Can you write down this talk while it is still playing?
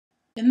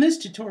In this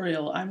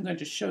tutorial, I'm going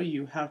to show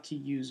you how to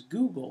use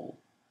Google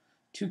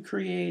to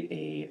create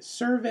a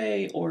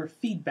survey or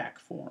feedback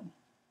form.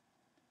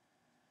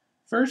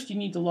 First, you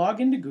need to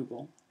log into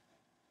Google,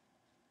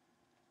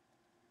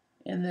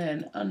 and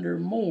then under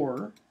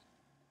More,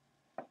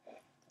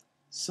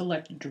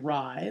 select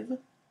Drive,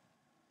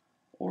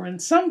 or in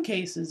some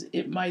cases,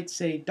 it might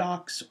say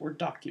Docs or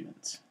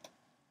Documents.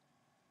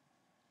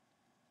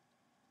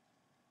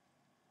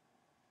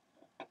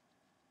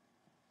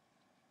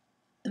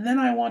 And then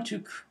I want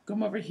to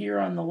come over here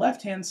on the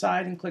left-hand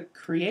side and click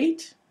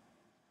Create,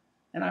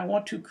 and I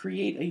want to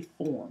create a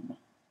form.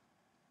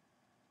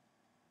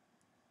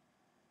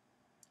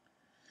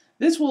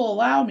 This will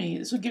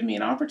give me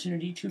an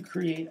opportunity to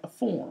create a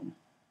form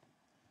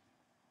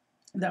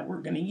that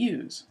we're going to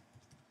use.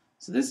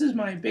 So this is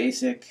my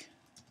basic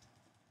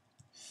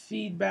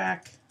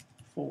feedback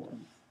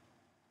form.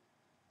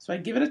 So I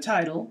give it a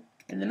title,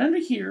 and then under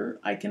here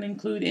I can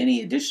include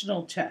any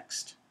additional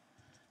text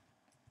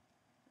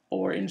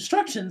or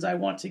instructions I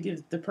want to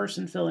give the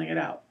person filling it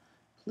out.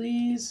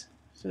 Please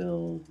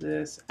fill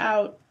this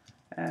out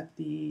at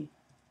the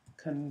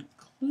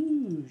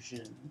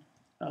conclusion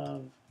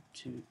of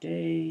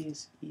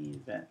today's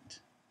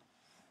event.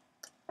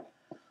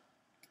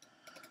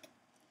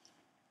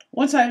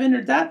 Once I've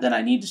entered that, then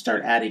I need to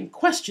start adding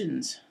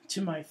questions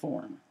to my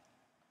form.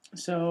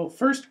 So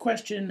first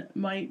question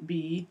might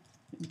be,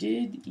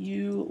 did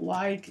you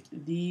like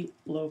the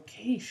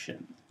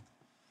location?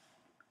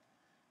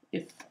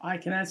 If I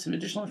can add some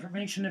additional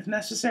information if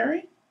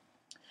necessary.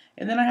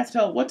 And then I have to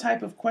tell what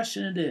type of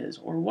question it is,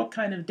 or what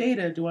kind of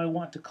data do I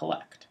want to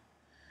collect.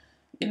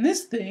 In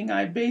this thing,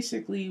 I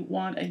basically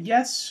want a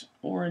yes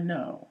or a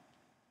no.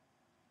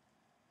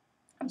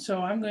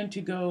 So I'm going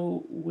to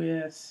go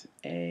with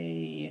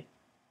a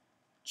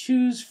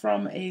choose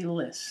from a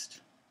list.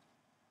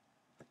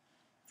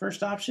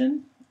 First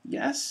option,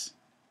 yes.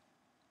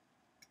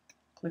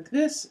 Click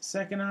this.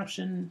 Second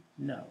option,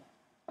 no.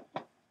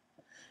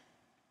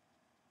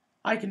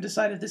 I can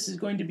decide if this is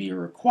going to be a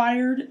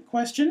required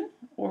question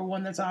or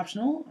one that's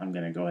optional. I'm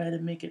going to go ahead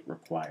and make it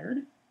required.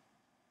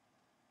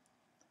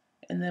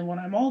 And then when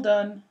I'm all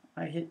done,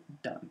 I hit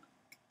done.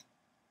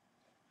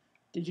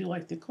 Did you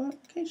like the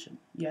location?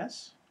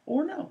 Yes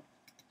or no.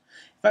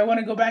 If I want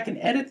to go back and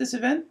edit this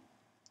event,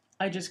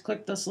 I just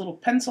click this little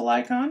pencil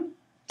icon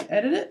to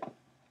edit it,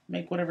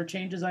 make whatever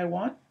changes I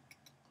want,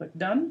 click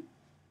done.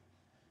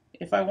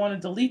 If I want to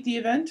delete the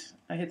event,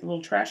 I hit the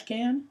little trash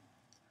can.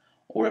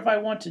 Or if I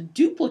want to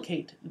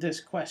duplicate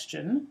this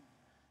question,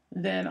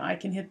 then I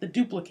can hit the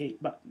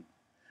duplicate button.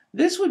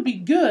 This would be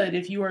good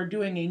if you are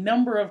doing a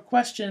number of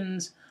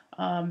questions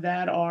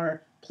that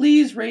are,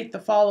 please rate the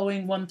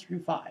following 1 through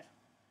 5.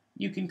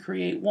 You can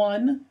create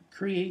 1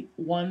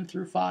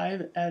 through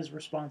 5 as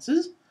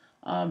responses,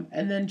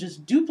 and then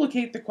just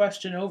duplicate the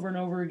question over and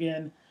over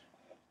again,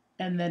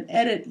 and then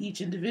edit each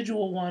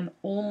individual one,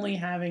 only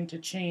having to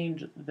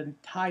change the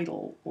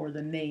title or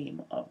the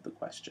name of the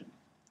question.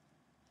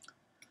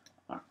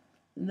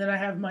 And then I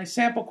have my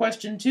sample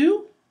question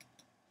 2.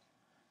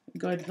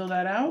 Go ahead and fill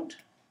that out.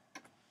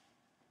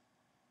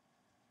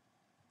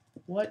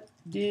 What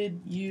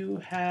did you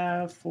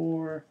have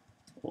for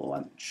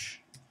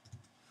lunch?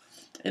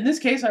 In this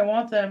case, I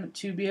want them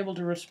to be able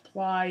to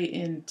reply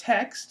in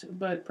text,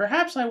 but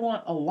perhaps I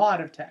want a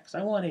lot of text.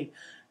 I want a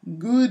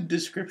good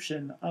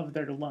description of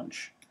their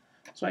lunch.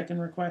 So I can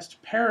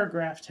request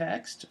paragraph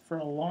text for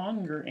a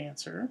longer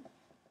answer.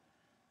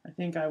 I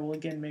think I will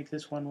again make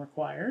this one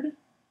required,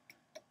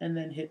 and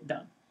then hit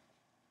done.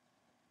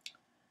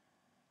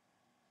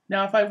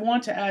 Now if I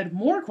want to add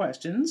more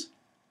questions,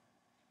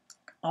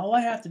 all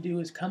I have to do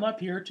is come up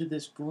here to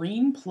this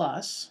green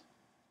plus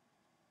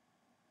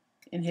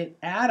and hit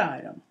add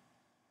item.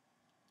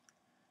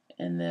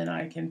 And then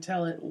I can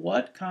tell it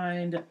what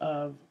kind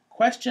of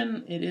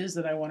question it is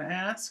that I want to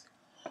ask,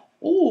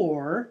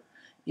 or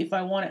if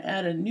I want to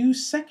add a new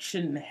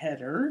section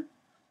header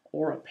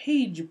or a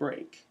page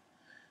break.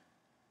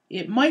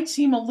 It might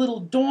seem a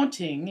little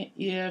daunting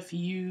if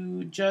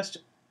you just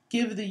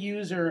give the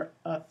user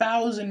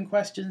 1,000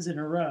 questions in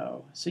a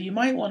row. So you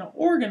might want to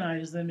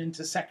organize them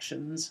into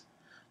sections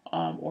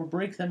or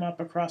break them up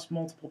across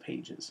multiple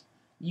pages.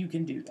 You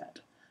can do that.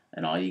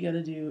 And all you got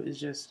to do is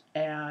just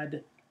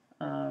add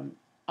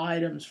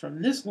items from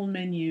this little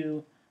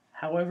menu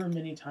however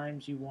many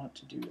times you want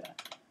to do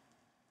that.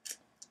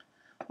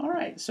 All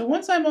right, so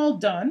once I'm all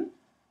done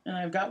and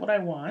I've got what I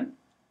want,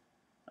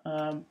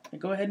 I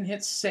go ahead and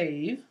hit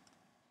save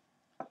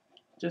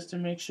just to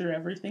make sure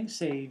everything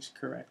saves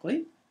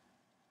correctly.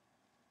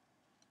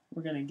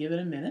 We're going to give it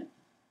a minute.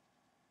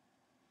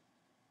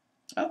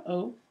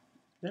 Uh-oh,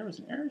 there was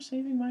an error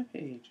saving my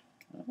page.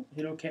 Oh,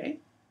 hit OK.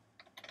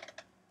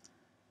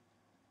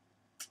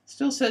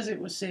 Still says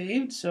it was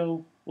saved,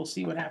 so we'll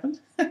see what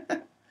happens.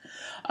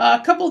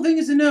 A couple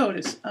things to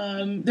notice.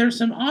 There's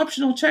some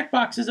optional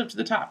checkboxes up to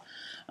the top.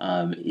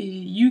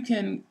 You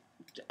can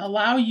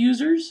allow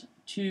users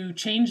to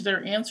change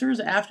their answers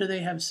after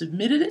they have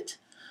submitted it.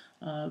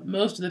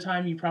 Most of the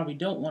time you probably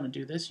don't want to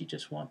do this. You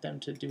just want them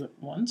to do it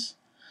once.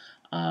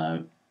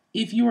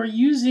 If you are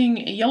using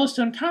a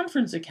Yellowstone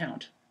Conference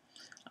account,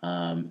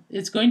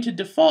 it's going to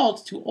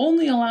default to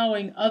only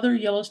allowing other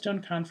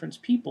Yellowstone Conference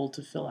people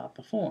to fill out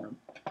the form.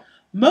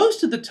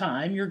 Most of the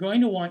time, you're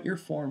going to want your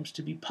forms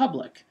to be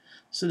public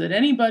so that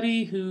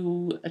anybody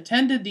who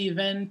attended the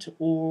event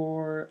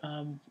or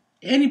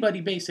anybody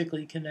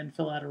basically can then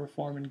fill out a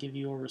form and give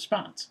you a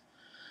response.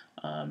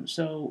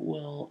 So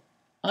we'll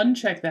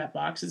uncheck that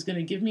box. It's going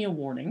to give me a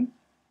warning.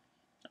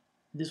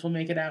 This will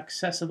make it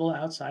accessible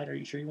outside. Are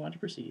you sure you want to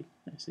proceed?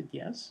 I said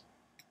yes.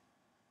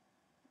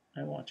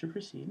 I want to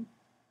proceed.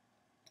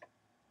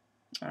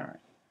 All right.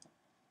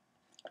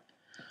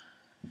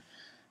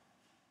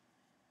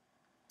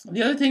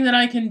 The other thing that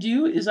I can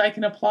do is I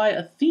can apply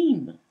a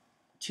theme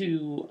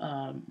to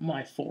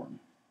my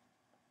form.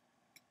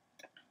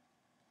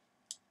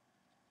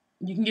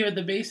 You can give it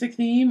the basic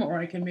theme, or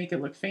I can make it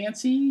look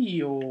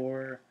fancy,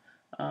 or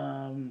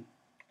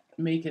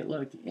make it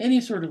look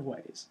any sort of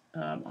ways.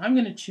 I'm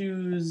going to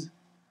choose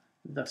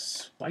the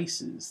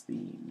spices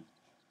theme.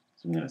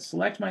 So I'm going to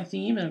select my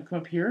theme and come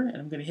up here and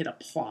I'm going to hit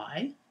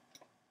apply.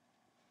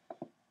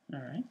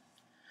 All right.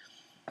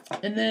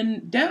 And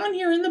then down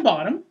here in the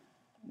bottom,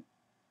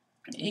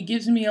 it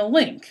gives me a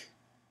link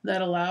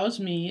that allows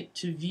me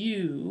to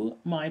view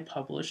my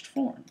published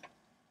form.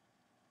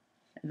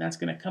 And that's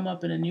going to come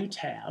up in a new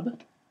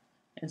tab.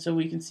 And so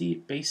we can see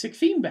basic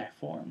feedback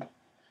form.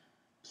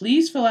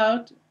 Please fill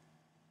out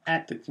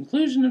at the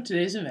conclusion of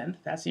today's event.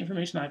 That's the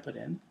information I put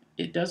in.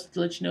 It does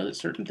let you know that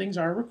certain things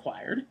are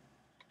required.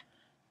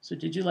 So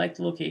did you like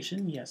the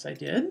location? Yes, I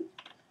did.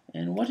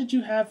 And what did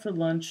you have for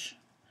lunch?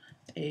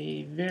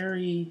 A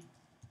very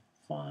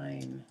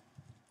fine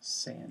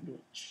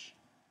sandwich.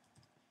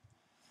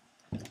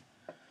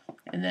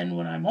 And then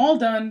when I'm all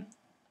done,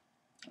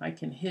 I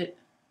can hit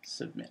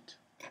submit.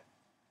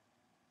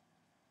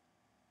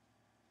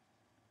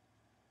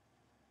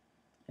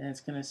 And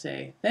it's going to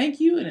say, thank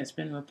you, and it's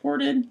been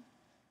reported.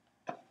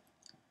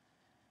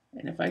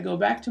 And if I go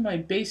back to my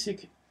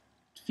basic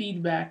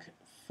feedback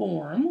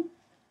form,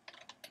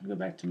 I'll go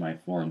back to my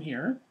form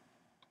here.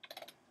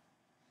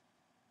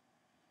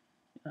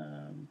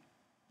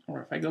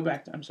 Or if I go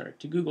back to,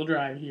 to Google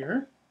Drive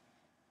here,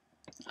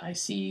 I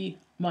see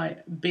my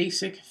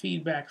basic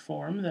feedback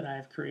form that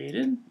I've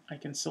created. I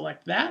can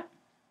select that.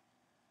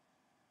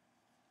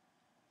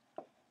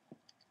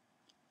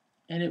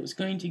 And it was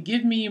going to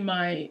give me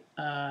my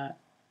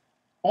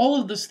all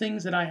of those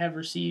things that I have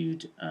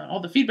received, all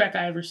the feedback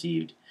I have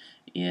received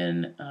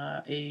in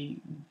a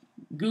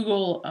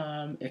Google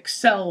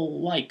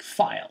Excel-like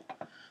file.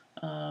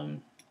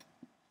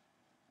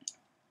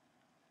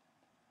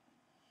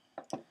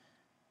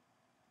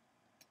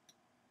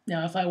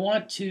 Now, if I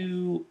want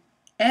to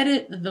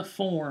edit the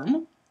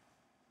form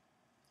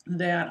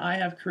that I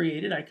have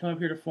created, I come up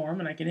here to form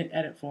and I can hit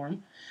edit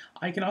form.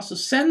 I can also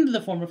send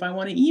the form if I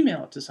want to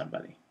email it to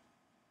somebody.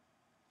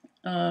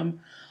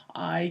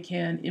 I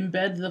can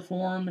embed the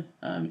form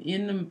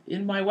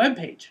in my web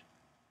page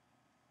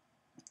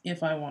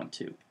if I want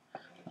to,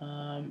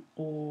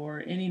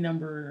 or any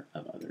number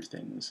of other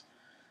things.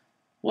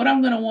 What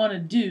I'm going to want to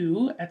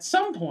do at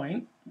some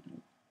point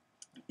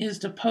is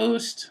to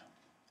post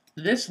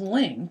this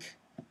link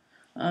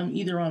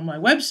either on my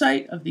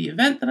website of the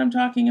event that I'm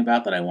talking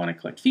about that I want to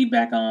collect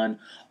feedback on,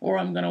 or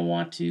I'm going to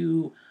want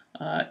to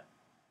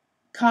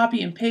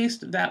copy and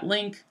paste that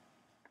link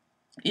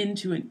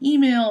into an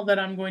email that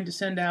I'm going to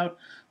send out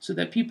so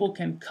that people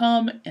can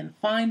come and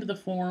find the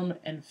form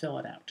and fill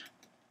it out.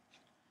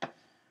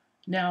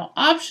 Now,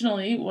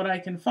 optionally, what I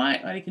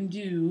can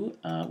do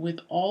with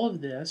all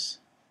of this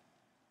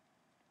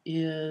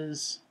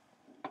is,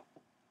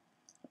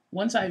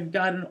 once I've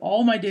gotten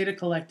all my data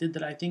collected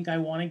that I think I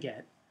want to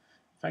get,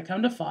 if I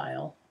come to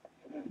File,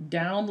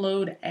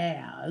 Download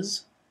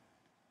As,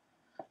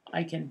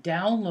 I can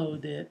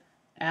download it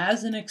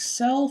as an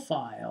Excel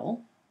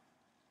file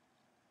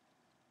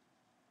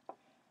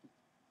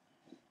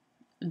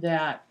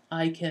that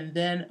I can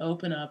then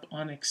open up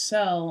on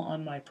Excel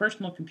on my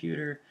personal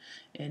computer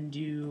and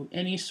do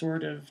any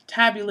sort of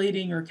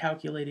tabulating or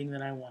calculating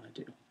that I want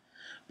to do.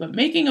 But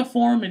making a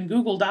form in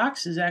Google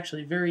Docs is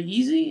actually very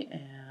easy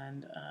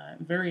and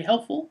very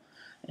helpful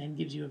and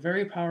gives you a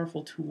very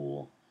powerful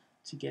tool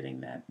to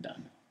getting that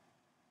done.